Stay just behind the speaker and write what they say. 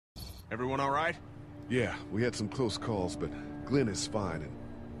Everyone all right? Yeah, we had some close calls, but Glenn is fine, and,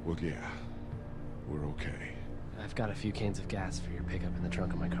 well, yeah, we're okay. I've got a few cans of gas for your pickup in the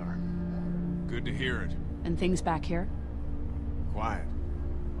trunk of my car. Good to hear it. And things back here? Quiet.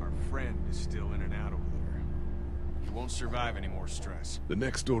 Our friend is still in and out over there. He won't survive any more stress. The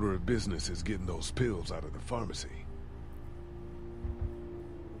next order of business is getting those pills out of the pharmacy.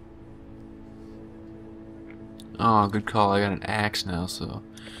 Oh, good call. I got an axe now, so...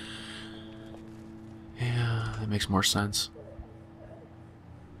 yeah, that makes more sense.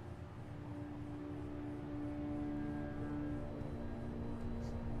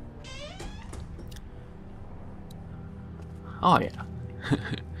 Oh, yeah.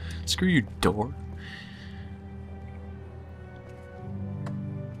 Screw your door.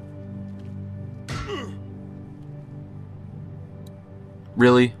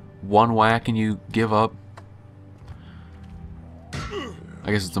 Really? One whack and you give up?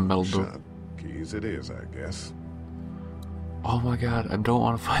 I guess it's a metal door. Keys it is, I guess. Oh my god, I don't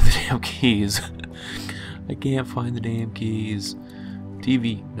want to find the damn keys. I can't find the damn keys.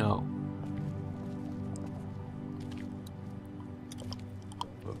 TV, no.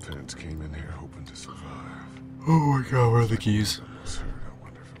 My parents came in here hoping to survive. Oh my god, where are the keys? I was hurt. I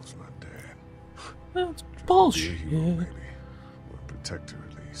wonder if it was my dad. That's Be a bullshit. hero, maybe. Or a protector,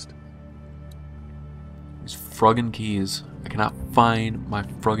 at least. These friggin' keys. I cannot find my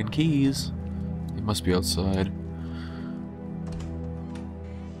friggin' keys. They must be outside.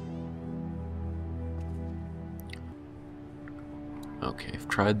 Okay, I've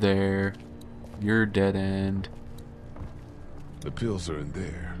tried there. You're dead end. The pills are in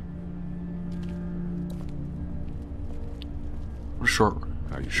there. What a short,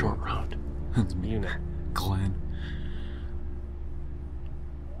 How you short doing? round. It's me, You know. Glenn.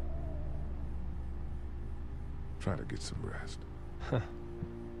 Try to get some rest.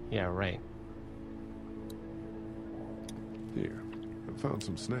 Yeah, right. Here, I found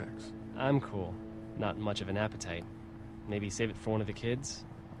some snacks. I'm cool. Not much of an appetite. Maybe save it for one of the kids?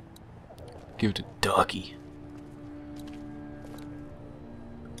 Give it to Ducky.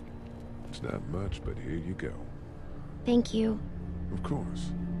 It's not much, but here you go. Thank you. Of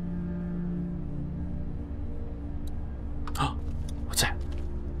course. What's that?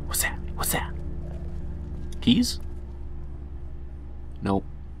 What's that? What's that? Keys? Nope.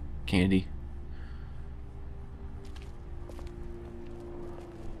 Candy.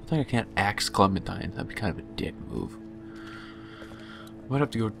 I think I can't axe Clementine. That'd be kind of a dick move. Might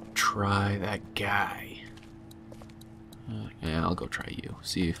have to go try that guy. Yeah, I'll go try you.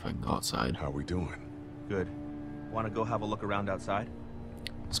 See if I can go outside. How we doing? Good. Want to go have a look around outside?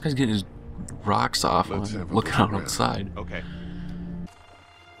 This guy's getting his rocks off Let's on have a looking look out around. outside. Okay.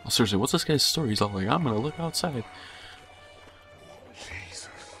 Well, seriously, what's this guy's story? He's all like, I'm gonna look outside. Jesus.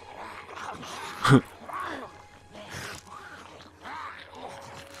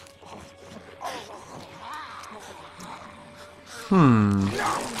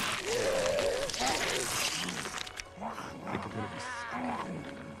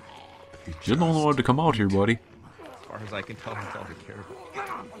 You're the only one to come out here, buddy. As far as I can tell, that's all they care about.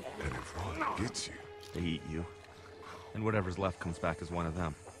 And if one gets you, They eat you. And whatever's left comes back as one of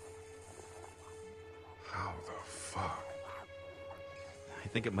them. how the fuck? I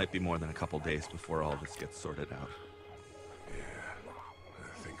think it might be more than a couple days before all this gets sorted out. Yeah,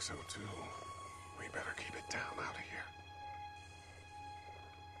 I think so too. We better keep it down out of here.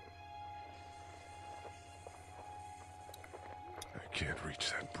 I can't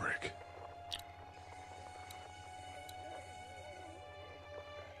reach that brick.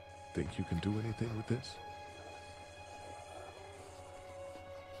 Think you can do anything with this?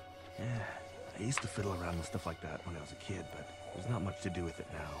 Yeah, I used to fiddle around with stuff like that when I was a kid, but there's not much to do with it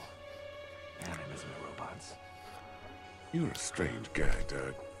now. Man, I miss my robots. You're a strange guy,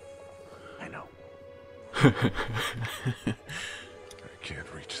 Doug. I know. I can't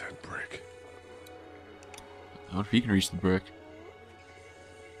reach that brick. I wonder if you can reach the brick.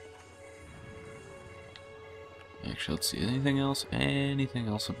 Actually, let's see. Anything else? Anything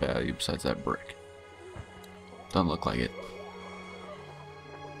else of value besides that brick? Doesn't look like it.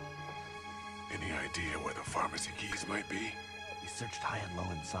 Any idea where the pharmacy keys might be? We searched high and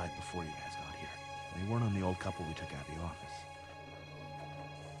low inside before you guys got here. They weren't on the old couple we took out of the office.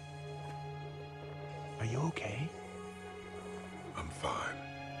 Are you okay? I'm fine.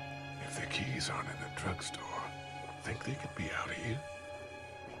 If the keys aren't in the drugstore, think they could be out here?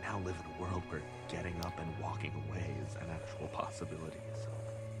 We now live in a world where getting up and walking away is an actual possibility. So.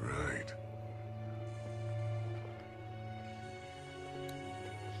 Right.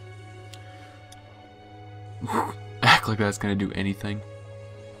 Act like that's gonna do anything.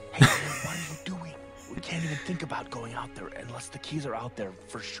 Hey, What are you doing? We can't even think about going out there unless the keys are out there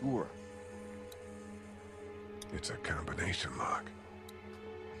for sure. It's a combination lock.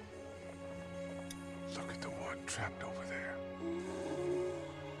 Look at the one trapped over there.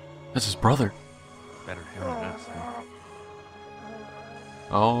 That's his brother. Better him than us, huh?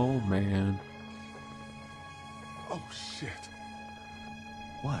 Oh, man. Oh, shit.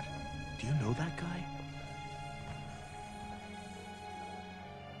 What? Do you know that guy?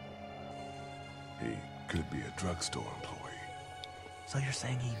 He could be a drugstore employee. So you're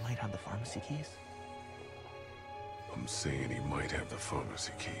saying he might have the pharmacy keys? I'm saying he might have the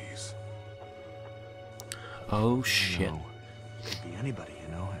pharmacy keys. Oh, shit. No. Could be anybody,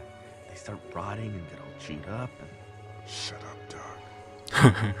 you know? They start rotting and get all chewed up and... Shut up,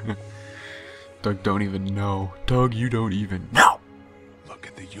 Doug. Doug don't even know. Doug, you don't even know. Look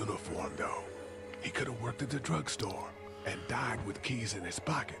at the uniform, though. He could have worked at the drugstore and died with keys in his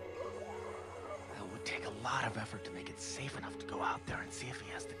pocket. It would take a lot of effort to make it safe enough to go out there and see if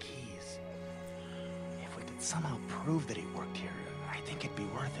he has the keys. If we could somehow prove that he worked here, I think it'd be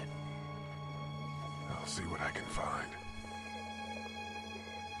worth it. I'll see what I can find.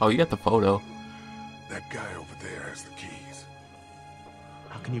 Oh, you got the photo. That guy over there has the keys.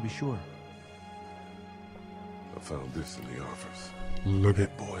 How can you be sure? I found this in the office. Look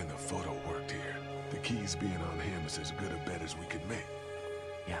at. That boy in the photo worked here. The keys being on him is as good a bet as we could make.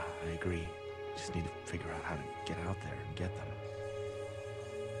 Yeah, I agree. Just need to figure out how to get out there and get them.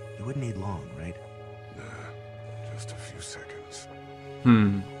 You wouldn't need long, right? Nah, just a few seconds.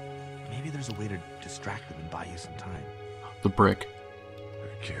 Maybe there's a way to distract them and buy you some time. The brick.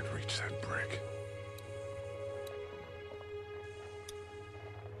 I can't reach that brick.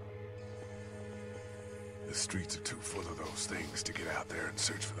 The streets are too full of those things to get out there and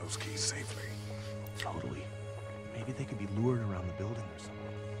search for those keys safely. Totally. Maybe they could be lured around the building or something.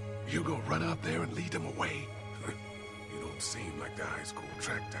 You gonna run out there and lead them away? You don't seem like the high school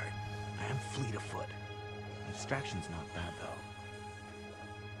track type. I am fleet of foot. The distraction's not bad, though.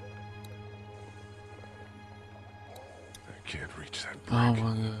 I can't reach that Oh brick.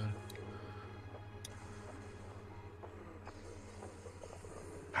 my god.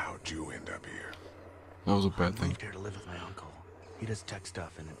 How'd you end up here? That was a I bad thing. moved here to live with my uncle. He does tech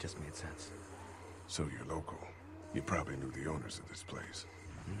stuff, and it just made sense. So you're local. You probably knew the owners of this place.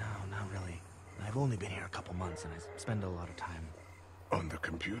 No, not really. I've only been here a couple months, and I spend a lot of time... On the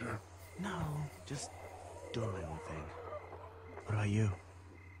computer? No, just doing my own thing. What about you?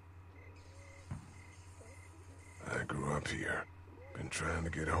 I grew up here. Been trying to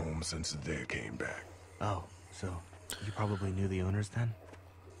get home since the day I came back. Oh, so you probably knew the owners then?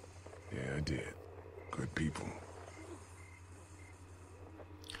 Yeah, I did. Good people.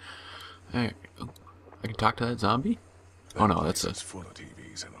 Hey, I can talk to that zombie? Oh no, that's It's a... full of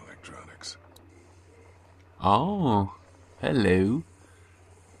TVs and electronics. Oh, hello.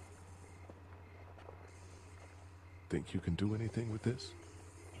 Think you can do anything with this?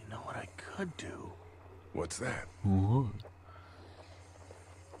 You know what I could do? What's that? What?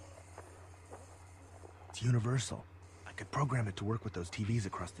 It's universal. I could program it to work with those TVs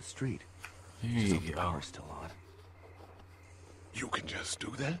across the street. There Just you hope the go. power's still on. You can just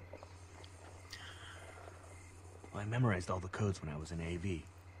do that? Well, I memorized all the codes when I was in AV.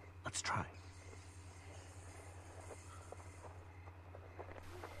 Let's try.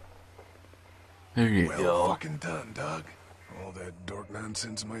 There you Well go. fucking done, Doug. All that dork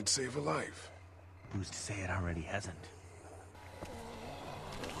nonsense might save a life. Who's to say it already hasn't?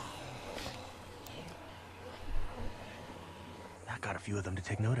 That got a few of them to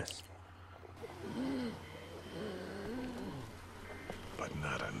take notice. But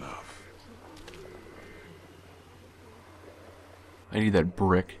not enough. I need that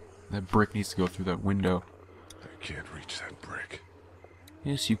brick. That brick needs to go through that window. I can't reach that brick.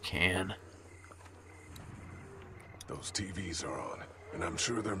 Yes, you can. Those TVs are on, and I'm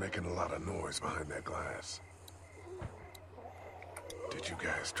sure they're making a lot of noise behind that glass. Did you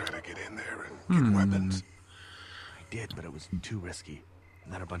guys try to get in there and get weapons? I did, but it was too risky.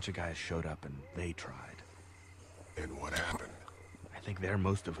 And then a bunch of guys showed up and they tried. And what happened? I think they're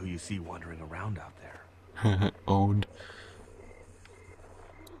most of who you see wandering around out there. Owned.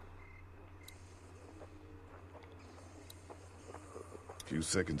 Few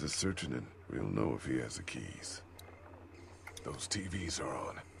seconds of searching and we'll know if he has the keys. Those TVs are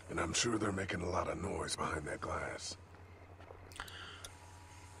on, and I'm sure they're making a lot of noise behind that glass.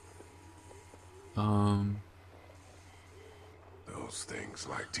 Those things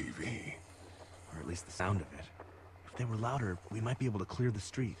like TV. Or at least the sound of it. If they were louder, we might be able to clear the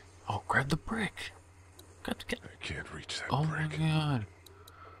street. Oh, grab the brick. Got to get... I can't reach that Oh my brick. god.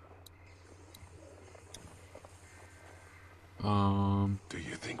 Do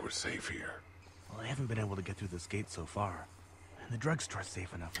you think we're safe here? Well, I haven't been able to get through this gate so far. And the drugstore's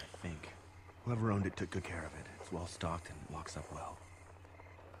safe enough, I think. Whoever owned it took good care of it. It's well stocked and locks up well.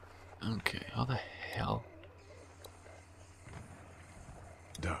 Okay, how the hell?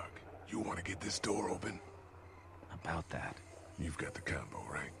 Doug, you want to get this door open? About that. You've got the combo,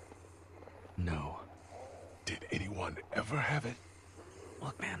 right? No. Did anyone ever have it?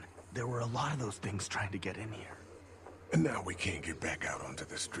 Look, man, there were a lot of those things trying to get in here. And now we can't get back out onto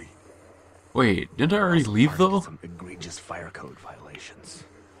the street. Wait, didn't I already leave though? Some egregious fire code violations.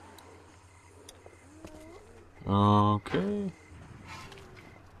 Okay.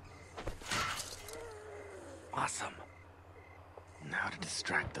 Awesome. Now to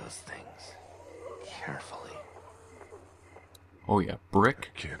distract those things. Carefully. Oh yeah, brick.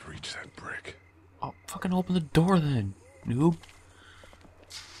 Can't reach that brick. Oh, fucking open the door then, noob.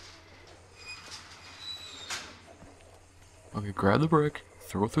 Okay, grab the brick,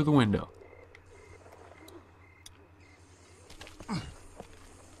 throw it through the window.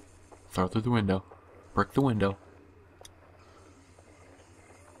 Throw it through the window. Brick the window.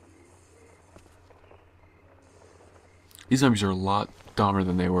 These zombies are a lot dumber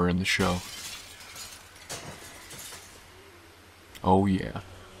than they were in the show. Oh yeah.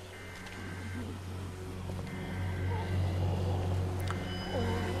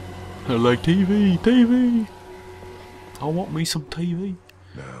 I like TV, TV. I want me some TV.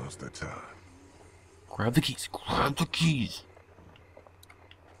 Now's the time. Grab the keys, grab the keys.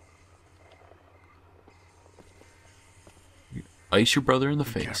 Ice your brother in the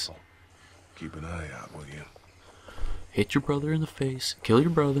face. Careful. Keep an eye out, will you? Hit your brother in the face. Kill your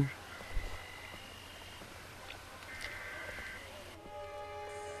brother.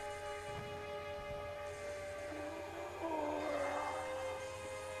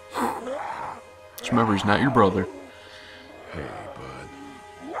 Just remember, he's not your brother. Hey, bud.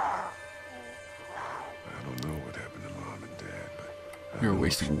 I don't know what happened to Mom and Dad, but I You're know if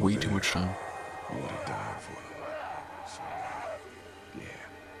wasting you way were too there, much time. you would have died for them. So, yeah.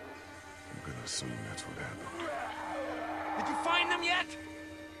 I'm gonna assume that's what happened. Did you find them yet?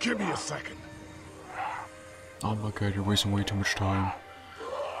 Give me a second. Oh my god, you're wasting way too much time.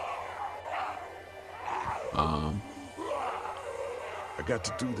 I got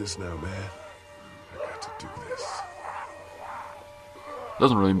to do this now, man. I got to do this.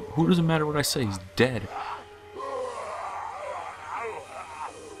 Doesn't really. Who doesn't matter what I say? He's dead.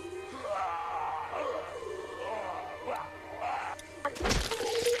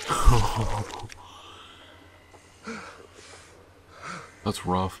 That's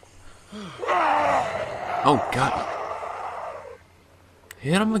rough. Oh god.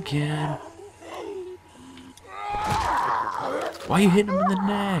 Hit him again. Why are you hitting him in the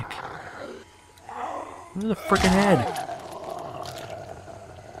neck? In the freaking head.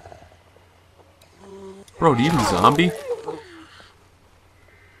 Bro, do you even zombie?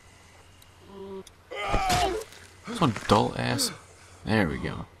 Some dull ass. There we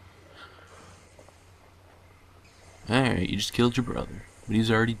go. Alright, you just killed your brother. But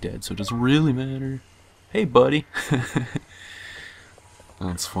he's already dead, so it doesn't really matter. Hey, buddy.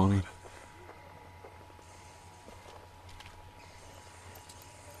 That's funny.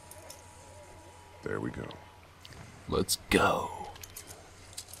 There we go. Let's go.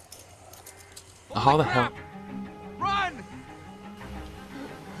 How the hell? Run!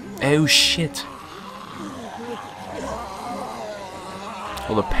 Oh shit.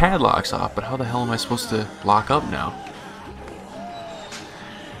 Well, the padlock's off, but how the hell am I supposed to lock up now?